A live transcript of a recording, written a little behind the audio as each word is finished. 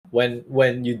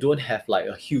when you don't have like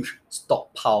a huge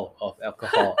stockpile of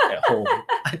alcohol at home,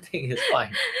 I think it's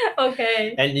fine.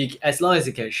 Okay. And you, as long as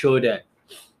you can show that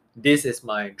this is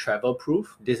my travel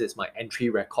proof, this is my entry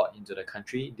record into the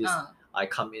country, this I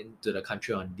come into the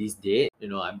country on this date, you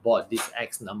know, I bought this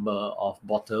X number of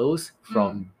bottles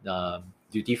from the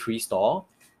duty free store,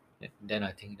 then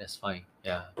I think that's fine.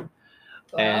 Yeah.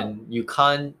 Well, And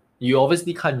you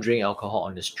obviously can't drink alcohol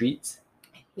on the streets.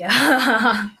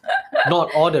 yeah.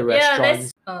 Not all the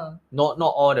restaurants Yeah, not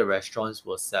all the restaurants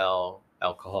will sell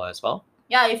alcohol as well.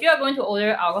 yeah, if you are going to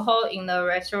order alcohol in the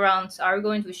restaurants, are you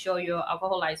going to show your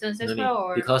alcohol license as well?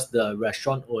 Or? Because the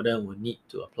restaurant owner will need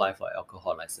to apply for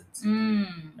alcohol license. Mm.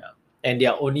 Yeah. And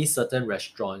there are only certain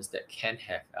restaurants that can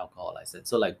have alcohol license.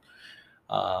 So like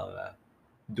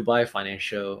Dubai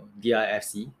Financial,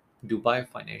 DIFC, Dubai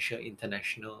Financial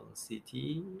International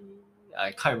City.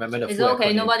 I can't remember the It's full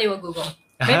okay, acronym. nobody will Google.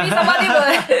 Maybe somebody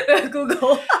will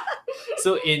Google.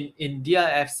 So in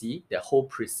DIFC, the whole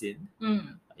precinct,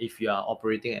 Mm. if you are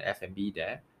operating an F&B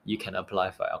there, you can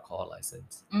apply for alcohol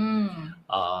license. Mm.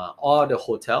 Or the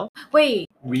hotel. Wait.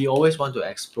 We always want to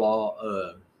explore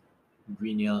a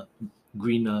greener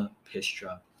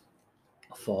pasture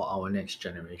for our next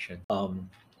generation.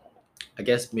 I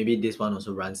guess maybe this one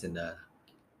also runs in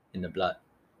the blood,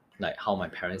 like how my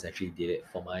parents actually did it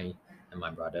for me and my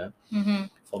brother.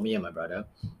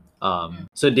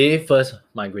 So they first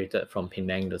migrated from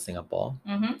Penang to Singapore.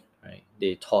 Right?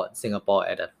 They taught Singapore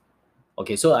at a...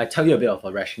 Okay, so I tell you a bit of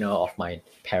a rationale of my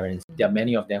parents. There are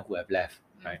many of them who have left,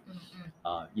 right?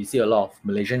 You see a lot of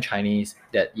Malaysian Chinese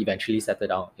that eventually settled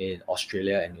down in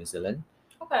Australia and New Zealand.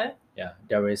 Okay. Yeah,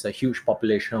 there is a huge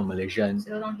population of Malaysians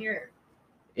Still down here.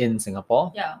 in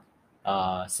Singapore. Yeah.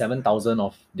 7,000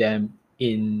 of them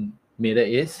in Middle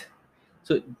East.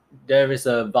 So there is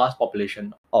a vast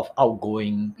population of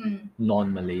outgoing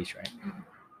non-Malays, right?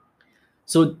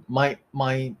 So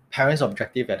my parents'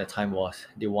 objective at the time was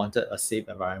they wanted a safe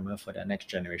environment for their next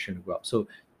generation to grow up. So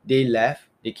they left,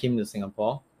 they came to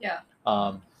Singapore. Yeah.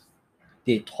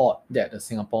 They thought that the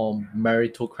Singapore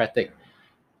meritocratic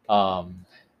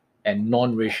and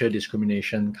non-racial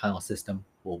discrimination kind of system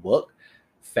will work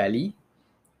fairly.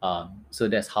 So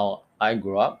that's how I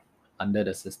grew up under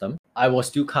the system. I was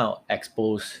still kind of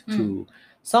exposed to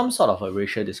some sort of a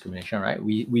racial discrimination, right?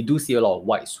 We do see a lot of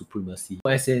white supremacy.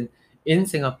 As in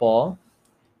Singapore,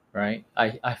 right,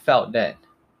 I felt that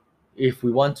if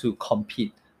we want to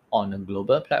compete on a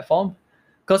global platform,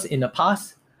 because in the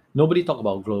past, nobody talked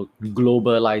about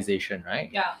globalization, right?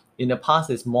 Yeah. In the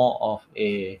past, it's more of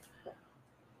a...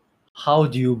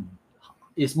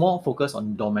 it's more focused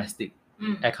on domestic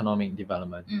economic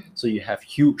development. So you have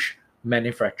huge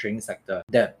manufacturing sector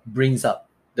that brings up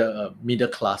the middle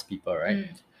class people, right?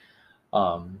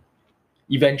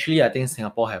 Eventually, I think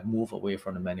Singapore have moved away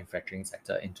from the manufacturing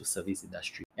sector into service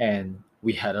industry, and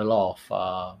we had a lot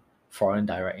of foreign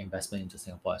direct investment into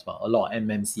Singapore as well. A lot of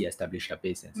MNC established their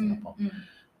base in Singapore.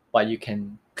 But you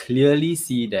can clearly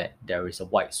see that there is a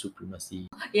white supremacy.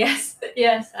 Yes,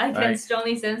 I can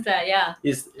strongly sense that. Yeah.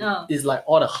 It's like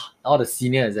all the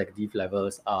senior executive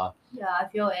levels are... Yeah, I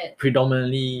feel it.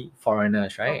 Predominantly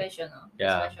foreigners, right? Professional,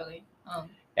 yeah. Especially.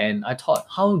 And I thought,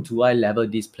 how do I level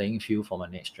this playing field for my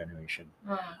next generation?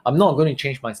 I'm not going to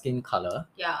change my skin color.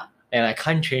 Yeah. And I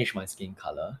can't change my skin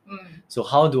color. So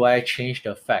how do I change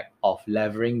the fact of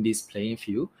leveling this playing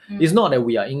field? It's not that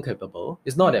we are incapable.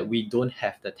 It's not that we don't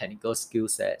have the technical skill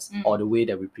sets or the way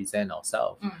that we present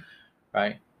ourselves,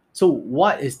 right? So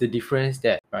what is the difference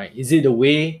that, right? Is it the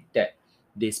way that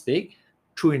they speak?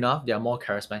 True enough, they are more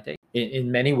charismatic. In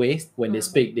many ways, when they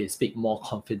speak more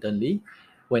confidently.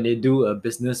 When they do a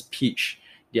business pitch,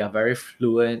 they are very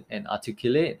fluent and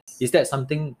articulate. Is that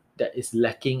something that is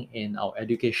lacking in our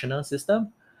educational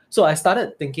system? So I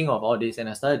started thinking of all this and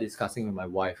I started discussing with my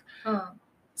wife.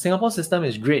 Singapore system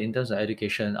is great in terms of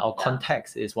education. Our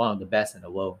context is one of the best in the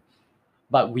world.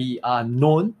 But we are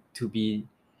known to be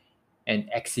an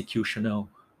executioner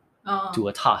to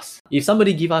a task. If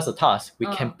somebody give us a task, we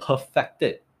can perfect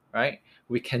it, right?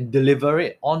 We can deliver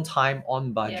it on time,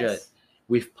 on budget,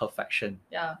 with perfection.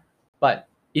 Yeah. But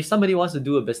if somebody wants to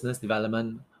do a business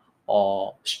development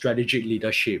or strategic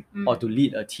leadership or to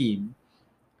lead a team,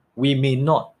 we may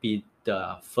not be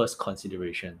the first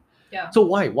consideration. Yeah. So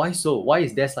why so? Why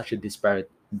is there such a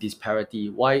disparity?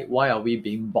 Why are we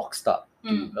being boxed up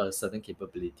to a certain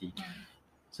capability?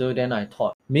 So then I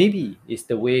thought maybe it's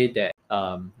the way that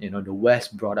the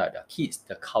West brought up their kids,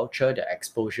 the culture, the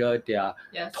exposure. They are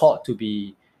taught to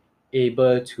be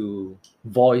able to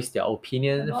voice their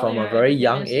opinion from a very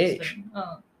young age.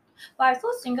 But I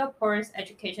thought Singapore's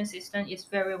education system is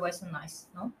very westernized,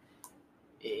 no?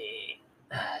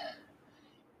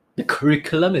 The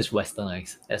curriculum is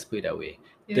westernized. Let's put it that way.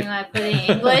 You mean like put it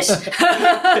in English?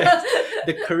 Yes,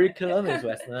 the curriculum is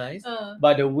westernized,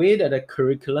 but the way that the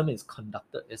curriculum is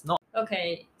conducted is not.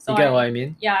 Okay, so You get what I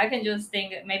mean? yeah, I can just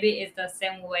think maybe it's the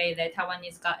same way that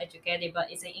Taiwanese got educated,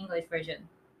 but it's an English version.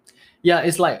 Yeah,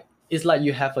 it's like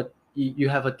you have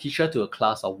a teacher to a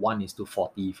class of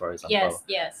 1:40, for example. Yes,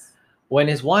 yes. When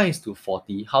it's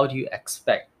 1:40, how do you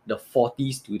expect the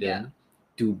 40 student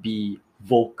to be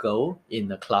vocal in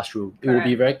the classroom? It will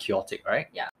be very chaotic, right?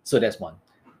 Yeah. So that's one.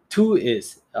 Two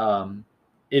is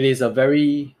it is a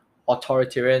very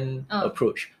authoritarian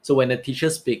approach. So when the teacher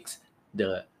speaks,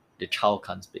 the child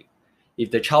can't speak.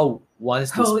 If the child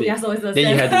wants to speak, then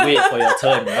you have to wait for your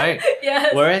turn, right?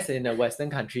 Yes. Whereas in a Western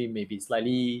country, maybe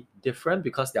slightly different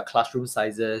because their classroom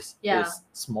sizes is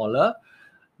smaller.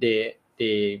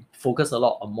 They focus a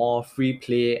lot on more free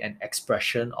play and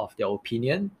expression of their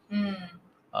opinion,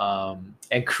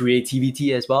 and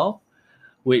creativity as well,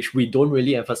 which we don't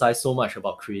really emphasize so much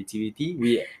about creativity.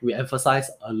 We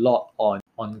emphasize a lot on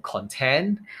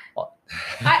content.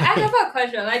 I have a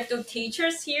question. Like, do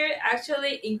teachers here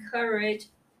actually encourage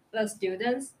the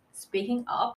students speaking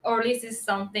up, or this is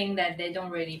something that they don't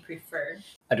really prefer?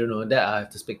 I don't know. That I have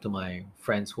to speak to my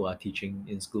friends who are teaching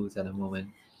in schools at the moment.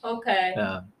 Okay.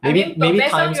 Maybe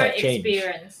based times on your have changed.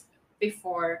 Experience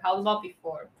before, how about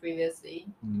before, previously?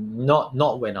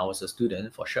 Not when I was a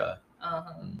student, for sure.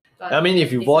 But I mean,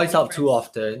 if you voice out too difference.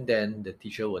 often, then the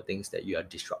teacher will think that you are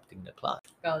disrupting the class.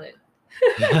 Got it.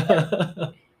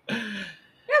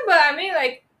 Yeah, but I mean,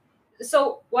 like,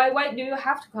 so why do you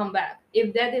have to come back?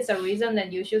 If that is a reason,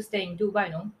 then you should stay in Dubai,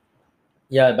 no?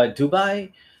 Yeah, but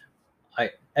Dubai,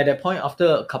 at that point, after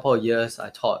a couple of years, I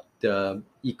thought the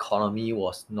economy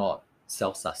was not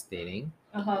self-sustaining.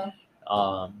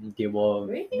 They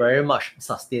were very much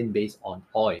sustained based on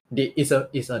oil. It's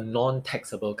a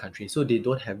non-taxable country, so they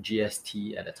don't have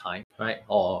GST at the time, right?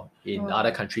 Or in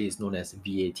other countries, it's known as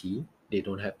VAT. They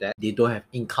don't have that. They don't have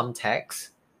income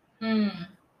tax.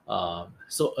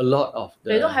 So a lot of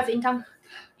they don't have income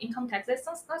tax. That's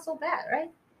not so bad,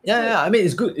 right? I mean,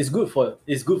 it's good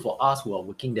for us who are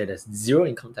working there. There's zero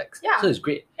income tax, so it's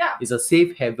great. It's a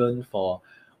safe haven for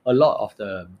a lot of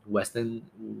the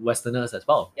Westerners as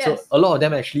well. So a lot of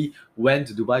them actually went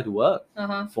to Dubai to work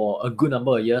for a good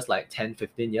number of years, like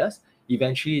 10-15 years.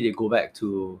 Eventually, they go back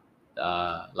to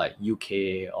like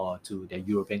UK or to their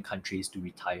European countries to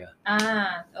retire.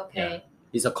 Okay.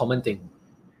 It's a common thing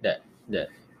that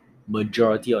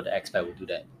majority of the expat will do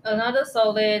that. Another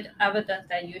solid evidence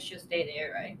that you should stay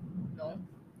there, right? No?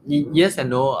 Yes and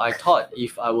no. I thought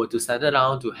if I were to settle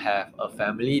down to have a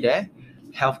family there,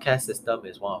 healthcare system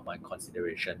is one of my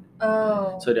consideration.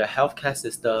 So the healthcare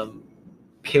system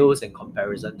pales in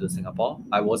comparison to Singapore.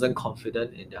 I wasn't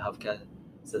confident in the healthcare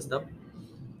system.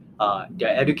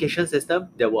 Their education system,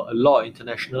 there were a lot of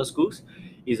international schools.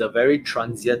 It's a very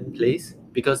transient place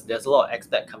because there's a lot of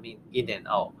expats coming in and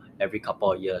out every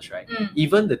couple of years, right?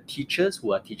 Even the teachers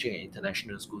who are teaching in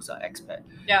international schools are expat.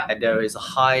 And there is a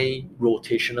high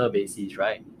rotational basis,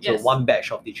 right? So one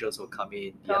batch of teachers will come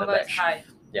in, the other batch.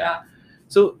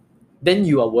 So then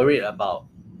you are worried about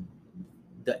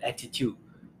the attitude,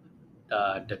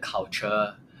 the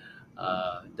culture,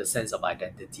 the sense of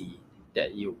identity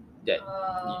that your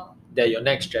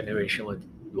next generation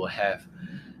will have.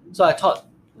 So I thought,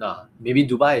 maybe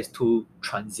Dubai is too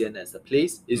transient as a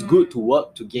place. It's good to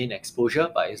work to gain exposure,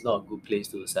 but it's not a good place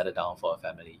to settle down for a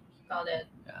family. Got it.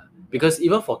 Because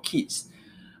even for kids,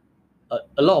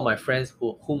 a lot of my friends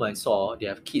whom I saw, they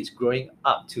have kids growing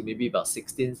up to maybe about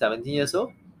 16, 17 years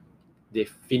old. They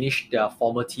finish their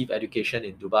formative education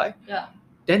in Dubai.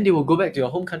 Then they will go back to your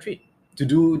home country to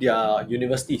do their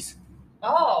universities.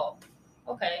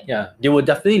 Okay. They will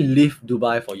definitely leave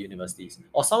Dubai for universities.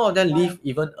 Or some of them leave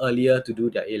even earlier to do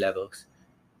their A-levels.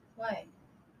 Why?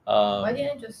 Why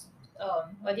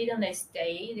didn't they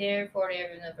stay there for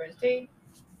their university?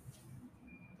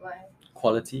 Why?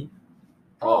 Quality,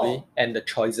 probably. And the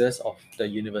choices of the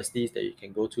universities that you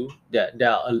can go to. There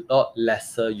are a lot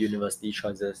lesser university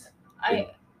choices. I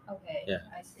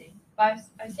see. But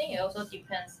I think it also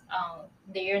depends on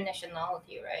their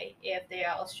nationality, right? If they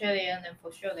are Australian, then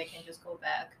for sure they can just go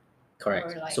back.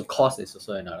 Correct. So cost is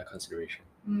also another consideration.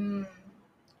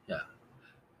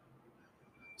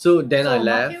 So then I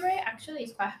left. The market rate actually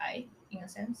is quite high in a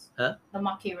sense. The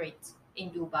market rate in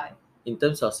Dubai. In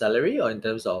terms of salary or in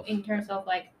terms of? In terms of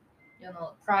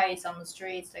price on the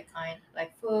streets,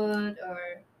 like food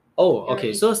or. Oh,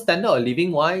 okay. So standard of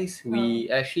living wise, we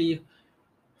actually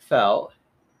felt,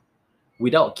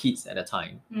 without kids at the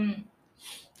time,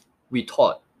 we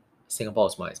thought Singapore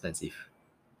was more expensive.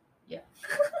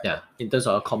 Yeah, in terms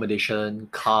of accommodation,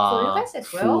 For car, you guys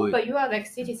as well, food. but you are like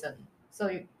citizen, so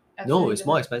you No, actually it's don't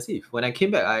more have- expensive. When I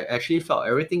came back, I actually felt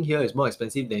everything here is more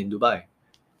expensive than in Dubai.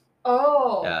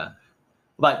 Oh. Yeah.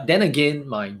 But then again,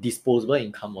 my disposable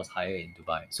income was higher in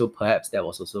Dubai. So perhaps that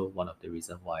was also one of the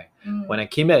reasons why. Mm. When I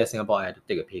came back to Singapore, I had to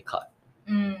take a pay cut.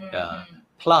 Mm, Yeah.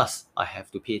 Plus, I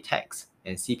have to pay tax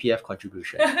and CPF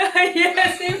contribution.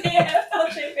 Yes, CPF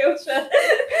contribution.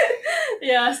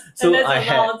 Yes, So and that's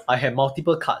a lot. I had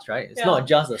multiple cuts, right? It's Yeah. not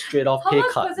just a straight off How pay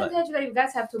much cut, but percentage that you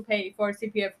guys have to pay for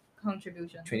CPF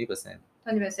contribution? 20%.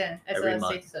 20% as Every a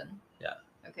month. citizen. Yeah.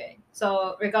 Okay.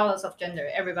 So regardless of gender,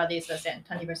 everybody is the same,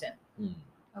 20%. Mm.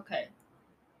 Okay.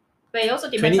 But it also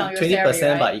depends on your 20%,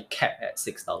 salary, right? but it capped at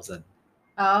 6,000.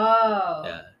 Oh.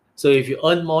 Yeah. So if you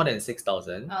earn more than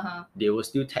 6,000, Uh-huh. they will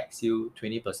still tax you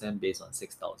 20% based on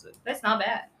 6,000. That's not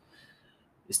bad.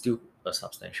 It's still a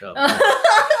substantial Oh amount.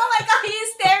 my god,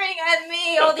 he's staring at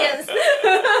me, audience.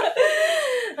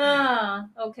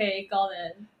 Okay, got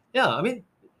it. Yeah, I mean,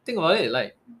 think about it.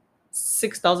 Like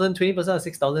 6,000, 20% of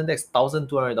 6,000, that's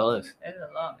 $1,200. That's a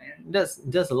lot, man. That's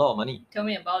a lot of money. Tell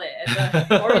me about it as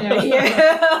a foreigner here.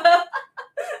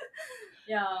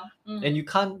 Yeah. Mm. And you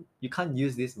can't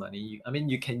use this money. I mean,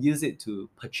 you can use it to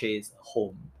purchase a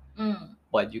home,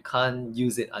 but you can't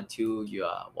use it until you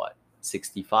are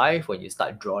 65 when you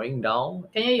start drawing down.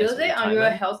 Can you use it on your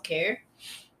healthcare?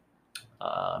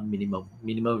 Minimum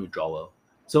withdrawal.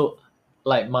 So,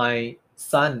 like my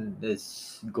son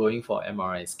is going for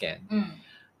MRI scan.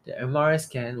 The MRI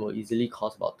scan will easily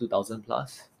cost about 2,000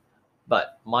 plus.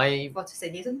 But my For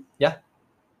citizen? Yeah.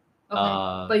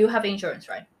 Okay. But you have insurance,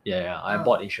 right? Yeah, I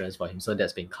bought insurance for him, so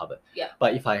that's been covered. Yeah.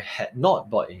 But if I had not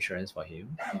bought insurance for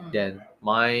him, then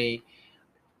my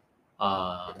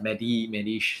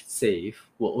MediSave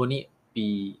will only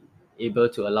be able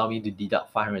to allow me to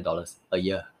deduct $500 a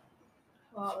year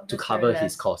to cover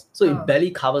his cost. So it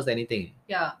barely covers anything.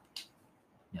 Yeah.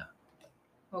 Yeah.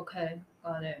 Okay,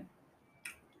 got it.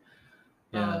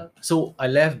 Yeah. So I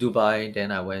left Dubai,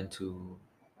 then I went to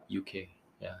UK.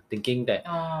 Yeah, thinking that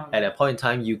at that point in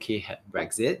time, UK had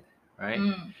Brexit, right?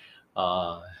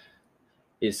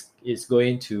 It's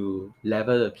going to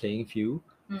level the playing field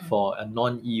for a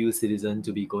non-EU citizen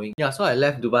to be going. Yeah, so I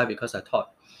left Dubai because I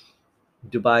thought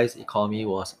Dubai's economy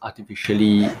was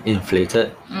artificially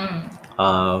inflated.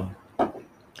 And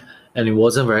it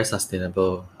wasn't very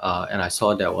sustainable. And I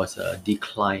saw there was a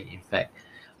decline, in fact.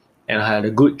 And I had a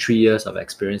good 3 years of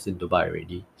experience in Dubai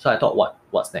already. So I thought,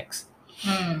 what's next?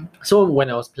 So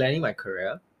when I was planning my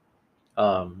career,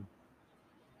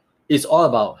 it's all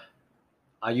about,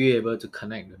 are you able to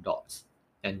connect the dots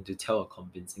and to tell a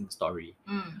convincing story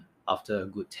after a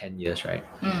good 10 years, right?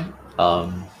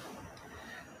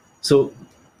 So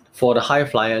for the high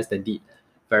flyers that did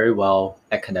very well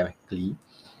academically,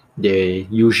 they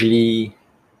usually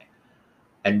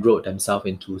enrolled themselves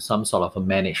into some sort of a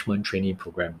management training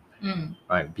program,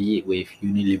 right? Be it with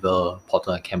Unilever,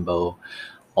 Procter & Gamble,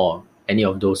 or any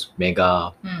of those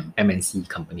mega MNC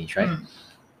companies, right?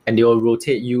 And they will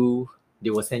rotate you, they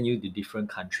will send you to different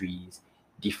countries,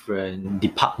 different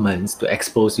departments to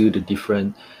expose you to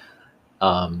different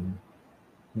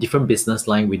business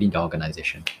line within the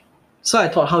organization. So I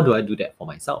thought, how do I do that for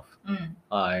myself?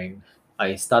 I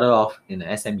started off in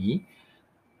an SME,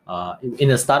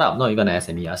 in a startup, not even an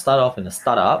SME. I started off in a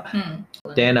startup.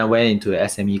 Then I went into an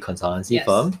SME consultancy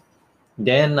firm.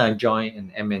 Then I joined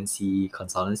an MNC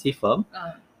consultancy firm.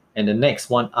 And the next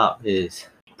one up is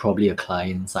probably a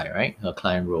client side, right? A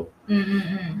client role.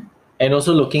 And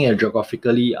also looking at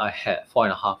geographically, I had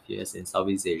 4.5 years in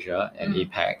Southeast Asia and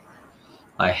APAC.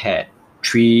 I had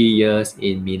 3 years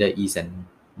in Middle East and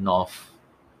North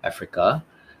Africa.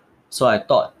 So I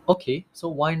thought, okay, so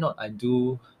why not I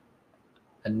do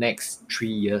a next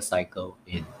 3-year cycle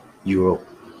in Europe?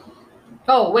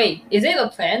 Oh, wait, is it a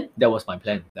plan? That was my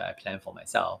plan that I planned for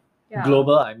myself. Yeah.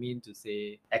 Global, I mean to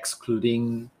say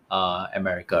excluding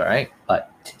America, right?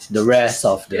 But the rest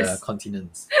of the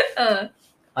continents.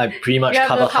 I pretty much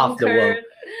cover half the world.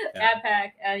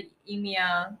 APAC and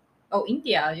EMEA. Oh,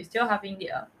 India. You still have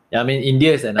India. Yeah, I mean,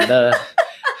 India is another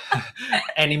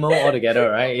animal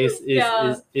altogether, right?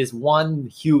 It's one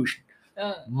huge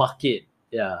market.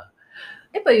 Yeah.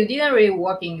 But you didn't really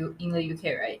work in the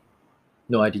UK, right?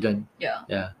 No, I didn't.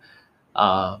 Yeah.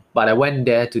 But I went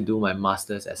there to do my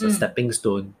master's as a stepping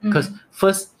stone. Because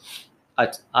first,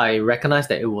 I recognized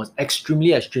that it was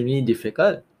extremely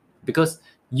difficult because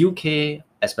UK,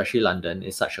 especially London,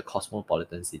 is such a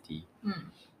cosmopolitan city.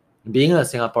 Being a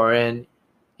Singaporean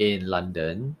in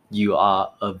London, you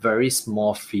are a very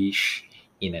small fish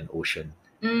in an ocean.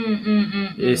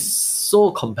 It's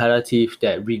so competitive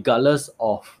that regardless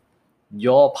of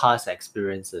your past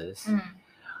experiences,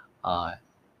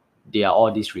 they are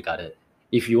all disregarded.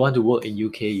 If you want to work in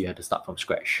UK, you have to start from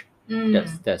scratch.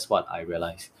 That's what I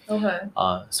realized. Okay.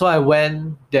 So I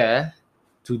went there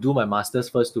to do my master's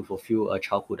first to fulfill a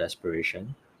childhood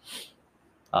aspiration,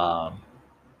 and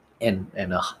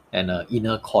a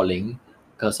inner calling,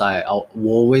 because I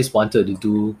always wanted to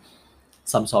do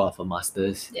some sort of a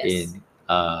master's in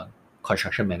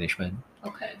construction management.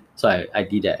 Okay. So I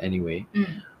did that anyway.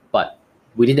 But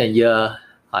within a year,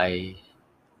 I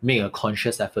made a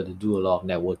conscious effort to do a lot of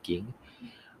networking,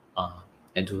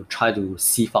 and to try to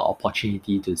sieve out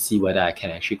opportunity to see whether I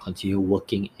can actually continue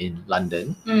working in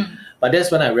London. But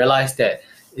that's when I realized that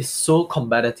it's so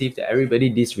competitive that everybody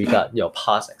disregard your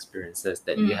past experiences,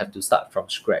 that you have to start from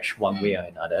scratch one way or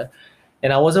another.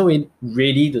 And I wasn't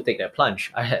ready to take that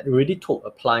plunge. I had already took a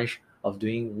plunge of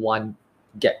doing 1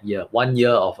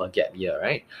 year of a gap year,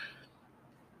 right?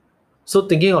 So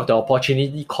thinking of the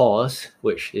opportunity cost,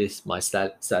 which is my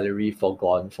salary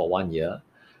forgone for 1 year,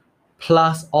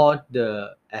 plus all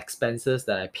the expenses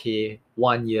that I pay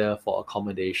 1 year for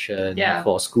accommodation,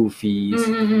 for school fees,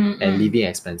 and living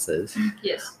expenses.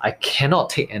 Yes. I cannot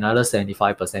take another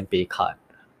 75% pay cut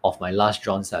of my last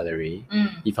drawn salary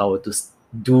if I were to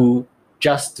do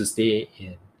just to stay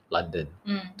in London,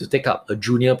 to take up a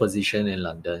junior position in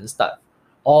London, start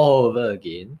all over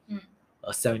again,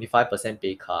 a 75%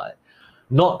 pay cut,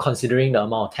 not considering the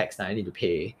amount of tax that I need to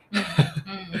pay.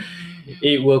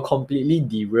 It will completely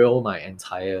derail my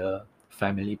entire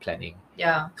family planning.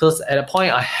 Yeah. Because at a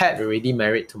point, I had already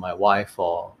married to my wife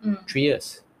for 3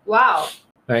 years. Wow.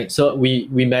 Right, so we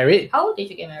married. How old did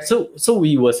you get married? So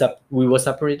we were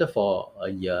separated for a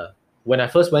year. When I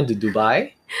first went to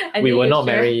Dubai, we were not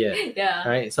married yet. Yeah.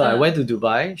 Right, so I went to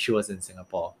Dubai. She was in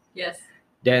Singapore. Yes.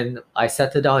 Then I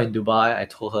settled down in Dubai. I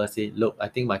told her, say, look, I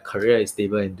think my career is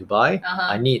stable in Dubai.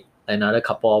 I need another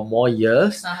couple of more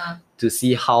years to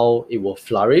see how it will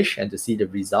flourish and to see the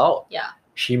result. Yeah.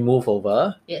 She moved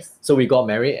over. Yes. So we got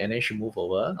married and then she moved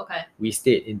over. Okay. We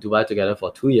stayed in Dubai together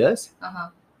for 2 years.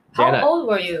 How old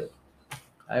were you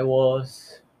I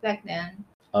was back then?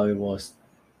 I was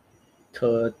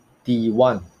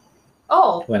 31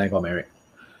 when I got married.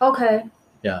 Okay.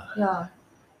 Yeah. Yeah.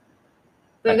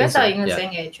 I But you guys think are so, in the yeah.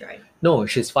 same age, right? No,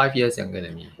 she's 5 years younger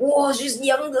than me. Oh, she's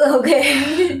younger.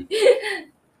 Okay.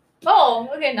 Oh,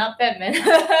 okay, not bad, man.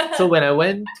 So when I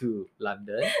went to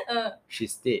London, she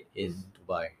stayed in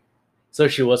Dubai. So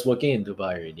she was working in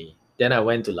Dubai already. Then I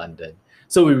went to London.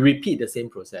 So we repeat the same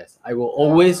process. I will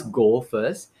always go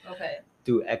first Okay.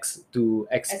 to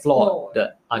explore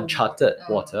the uncharted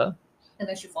water. And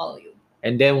then she follow you.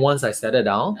 And then once I settle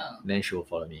down, then she will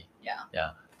follow me. Yeah.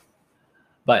 Yeah.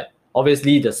 But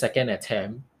obviously the second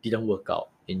attempt didn't work out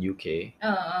in UK.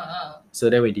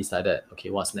 So then we decided, okay,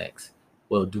 what's next?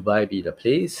 Will Dubai be the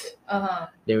place?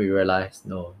 Then we realized,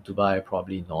 no, Dubai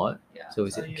probably not. Yeah. So we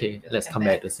said, okay, let's come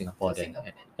back to Singapore then.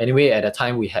 Anyway, at the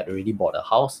time we had already bought a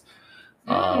house.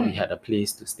 We had a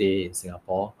place to stay in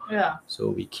Singapore. Yeah. So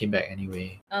we came back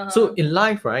anyway. So in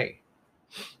life, right,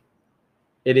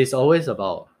 it is always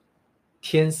about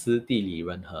天时地利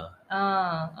人和.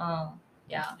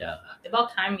 Yeah. Yeah.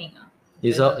 About timing.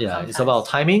 It's about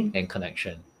timing and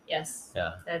connection. Yes.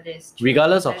 Yeah. That is true.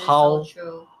 Regardless of That is how so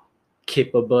true.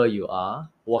 capable you are,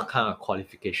 what kind of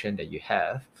qualification that you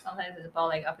have. Sometimes it's about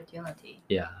like opportunity.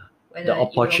 Yeah. Whether The it will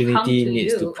come opportunity to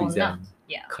needs you to or present. not.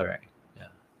 Yeah. Correct. Yeah.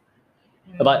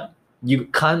 But you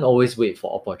can't always wait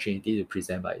for opportunity to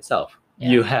present by itself. Yeah.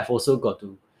 You have also got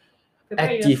to Prepare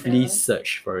actively yourself.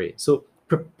 search for it. So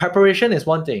preparation is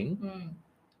one thing,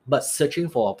 but searching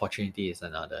for opportunity is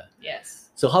another. Yes.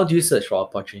 So how do you search for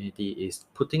opportunity is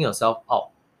putting yourself out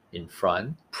in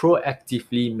front,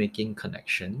 proactively making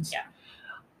connections,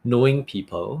 knowing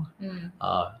people,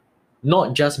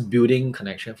 not just building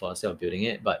connection for the sake of building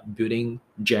it, but building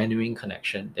genuine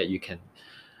connection that you can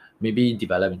maybe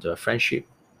develop into a friendship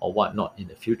or whatnot in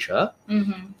the future.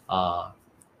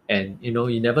 And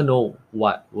you never know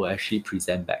what will actually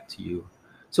present back to you.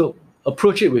 So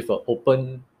approach it with an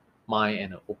open mind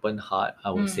and an open heart,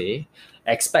 I would say.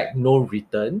 Expect no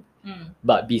return,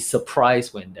 but be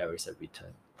surprised when there is a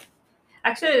return.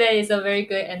 Actually, that is a very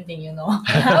good ending, I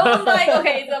was like,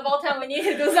 okay, it's about time we need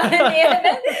to do something. And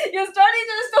then you started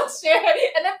just to share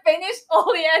and then finish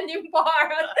all the ending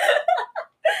part.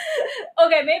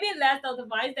 Okay, maybe last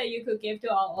advice that you could give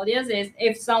to our audience is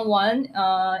if someone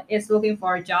is looking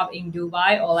for a job in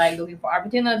Dubai or like looking for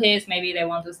opportunities, maybe they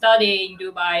want to study in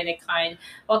Dubai,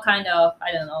 what kind of,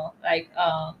 I don't know, like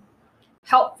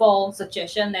helpful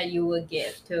suggestion that you would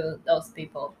give to those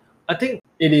people? I think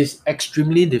it is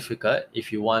extremely difficult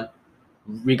if you want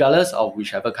regardless of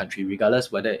whichever country,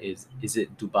 regardless whether is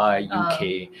it Dubai,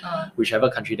 UK, whichever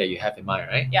country that you have in mind,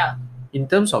 right? Yeah. In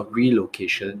terms of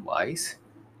relocation wise,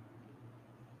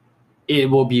 it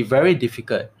will be very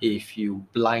difficult if you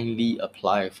blindly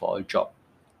apply for a job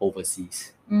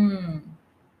overseas.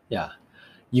 Yeah.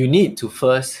 You need to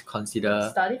first consider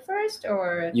study first,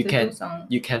 or you to can do some.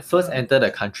 You can first enter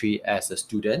the country as a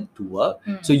student to work.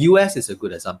 So US is a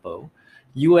good example.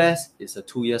 US is a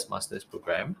 2 years master's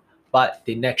program, but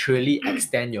they naturally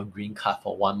extend your green card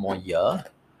for 1 more year.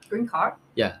 Green card?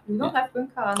 Yeah. You don't have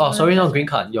green card. Oh, sorry, not green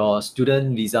card. Your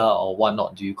student visa or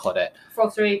whatnot, do you call that?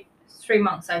 For three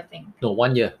months, I think. No,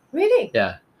 1 year. Really?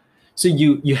 Yeah. So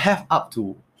you have up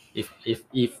to,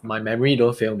 if my memory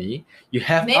don't fail me, you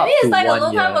have Maybe up it's to like 1 a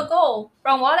long year. time ago.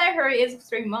 From what I heard, it's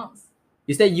 3 months.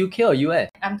 Is that UK or US?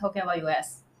 I'm talking about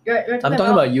US. You're I'm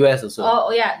talking about US also.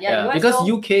 Oh yeah. US because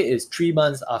also. UK is 3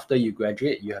 months after you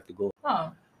graduate, you have to go.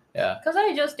 Oh. Yeah. Because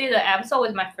I just did an episode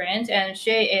with my friend, and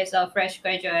she is a fresh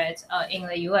graduate in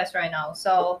the US right now.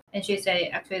 So, and she said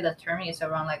actually the term is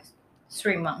around like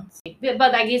 3 months.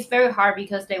 But like it's very hard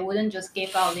because they wouldn't just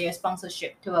give out their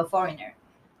sponsorship to a foreigner.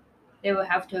 They will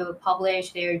have to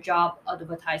publish their job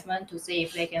advertisement to see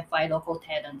if they can find local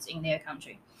talents in their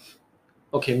country.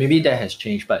 Okay, maybe that has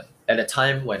changed, but at the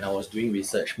time when I was doing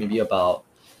research, maybe about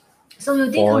So you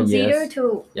did 4 consider years.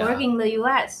 to work in the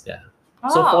US? Yeah.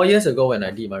 Oh. So 4 years ago when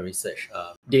I did my research,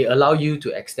 they allow you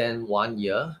to extend 1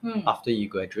 year after you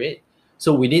graduate.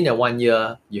 So within that 1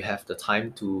 year, you have the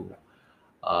time to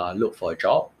look for a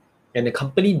job. And the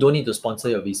company don't need to sponsor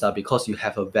your visa because you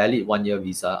have a valid 1 year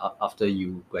visa after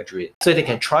you graduate. So they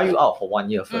can try you out for 1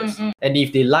 year first. And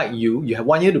if they like you, you have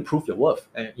 1 year to prove your worth.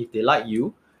 And if they like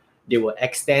you, they will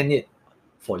extend it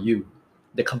for you.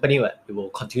 The company will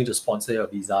continue to sponsor your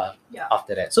visa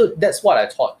after that. So that's what I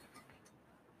thought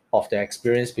of the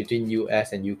experience between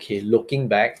US and UK. Looking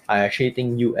back, I actually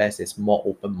think US is more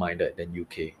open-minded than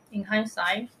UK. In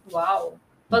hindsight, wow.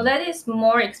 But that is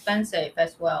more expensive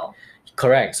as well.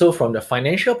 Correct. So from the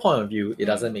financial point of view, it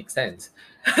doesn't make sense.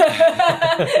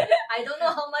 I don't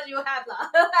know how much you have lah.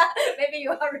 Maybe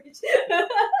you are rich.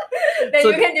 Then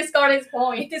you can discard this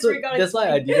point. So that's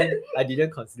why I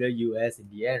didn't consider US in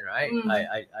the end, right?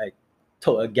 I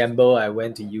took a gamble. I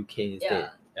went to UK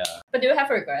instead. Yeah. But do you have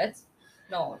regrets?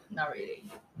 No, not really.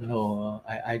 No,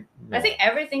 I think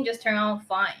everything just turned out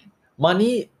fine.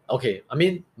 Money, okay. I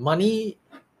mean, money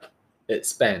it's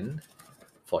spent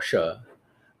for sure.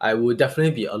 I would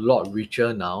definitely be a lot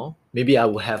richer now. Maybe I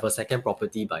would have a second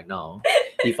property by now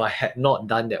if I had not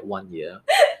done that 1 year.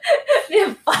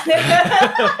 Yeah,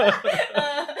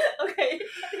 okay.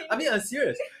 I mean, I'm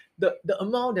serious. The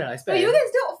amount that I spent. But you can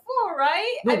still afford,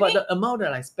 right? No, but the amount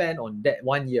that I spent on that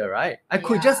 1 year, right? I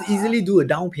could just easily do a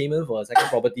down payment for a second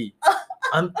property.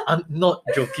 I'm not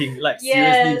joking. Like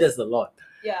seriously, that's a lot.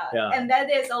 Yeah. And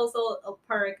that is also a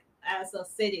perk as a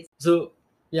citizen. So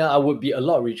yeah, I would be a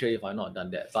lot richer if I not done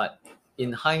that. But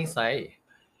in hindsight,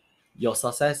 your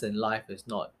success in life is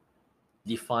not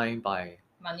defined by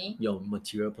money, your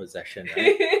material possession,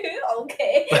 right?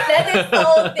 Okay, that is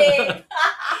so big.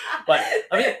 But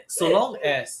I mean, so long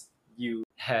as you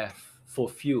have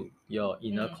fulfilled your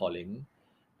inner calling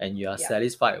and you are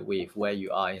satisfied with where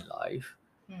you are in life,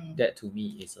 that to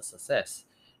me is a success.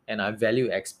 And I value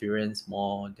experience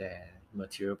more than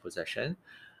material possession.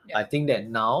 I think that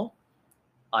now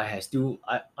I'm still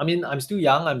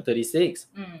young, I'm 36.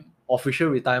 Official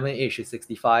retirement age is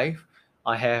 65.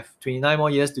 I have 29 more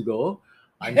years to go.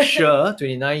 I'm sure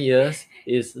 29 years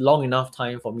is long enough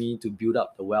time for me to build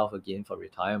up the wealth again for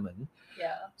retirement.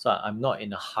 Yeah. So I'm not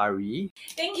in a hurry.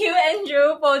 Thank you,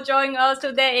 Andrew, for joining us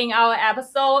today in our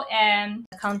episode. And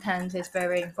the content is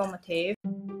very informative.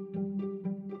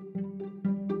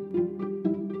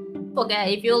 Forget,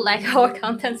 if you like our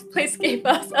contents, please give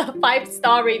us a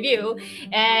 5-star review,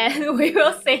 and we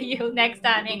will see you next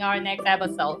time in our next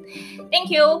episode.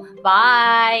 Thank you.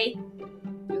 Bye.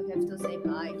 You have to say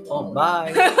bye. Oh,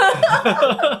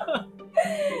 bye.